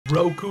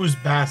Roku's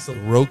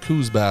Basilisk.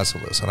 Roku's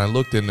Basilisk. And I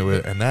looked into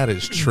it, and that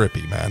is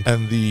trippy, man.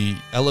 And the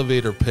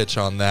elevator pitch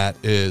on that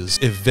is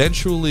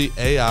eventually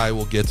AI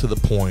will get to the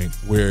point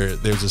where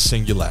there's a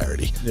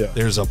singularity. Yeah.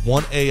 There's a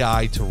one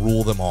AI to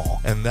rule them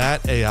all. And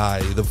that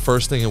AI, the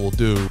first thing it will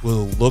do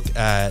will look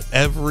at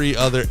every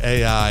other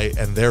AI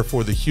and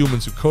therefore the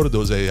humans who coded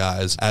those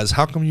AIs as,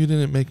 how come you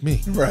didn't make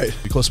me? Right.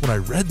 Because when I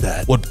read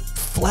that, what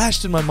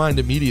flashed in my mind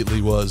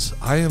immediately was,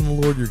 I am the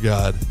Lord your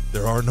God.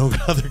 There are no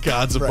other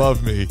gods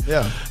above me.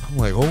 Yeah. I'm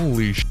like,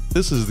 holy sh!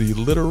 This is the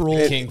literal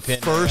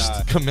Kingpin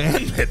first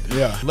commandment.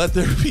 Yeah. Let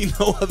there be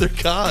no other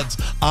gods.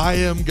 I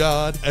am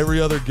God. Every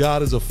other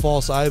god is a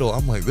false idol.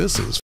 I'm like, this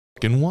is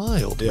fucking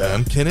wild,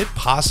 man. Can it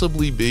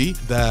possibly be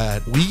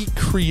that we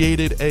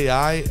created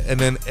AI and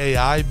then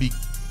AI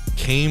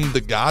became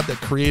the God that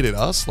created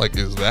us? Like,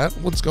 is that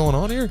what's going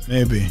on here?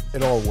 Maybe.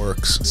 It all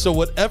works. So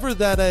whatever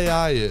that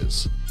AI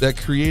is that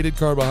created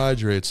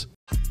carbohydrates,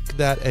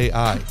 that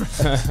AI.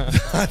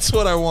 That's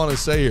what I want to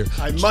say here.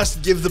 I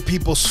must give the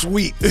people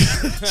sweet.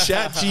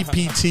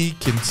 ChatGPT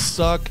can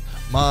suck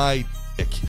my dick.